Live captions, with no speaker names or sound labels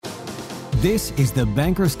This is the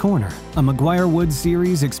Banker's Corner, a McGuire Woods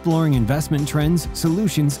series exploring investment trends,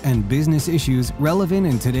 solutions, and business issues relevant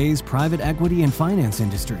in today's private equity and finance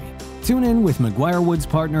industry. Tune in with McGuire Woods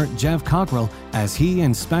partner Jeff Cockrell as he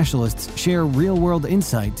and specialists share real-world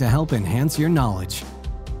insight to help enhance your knowledge.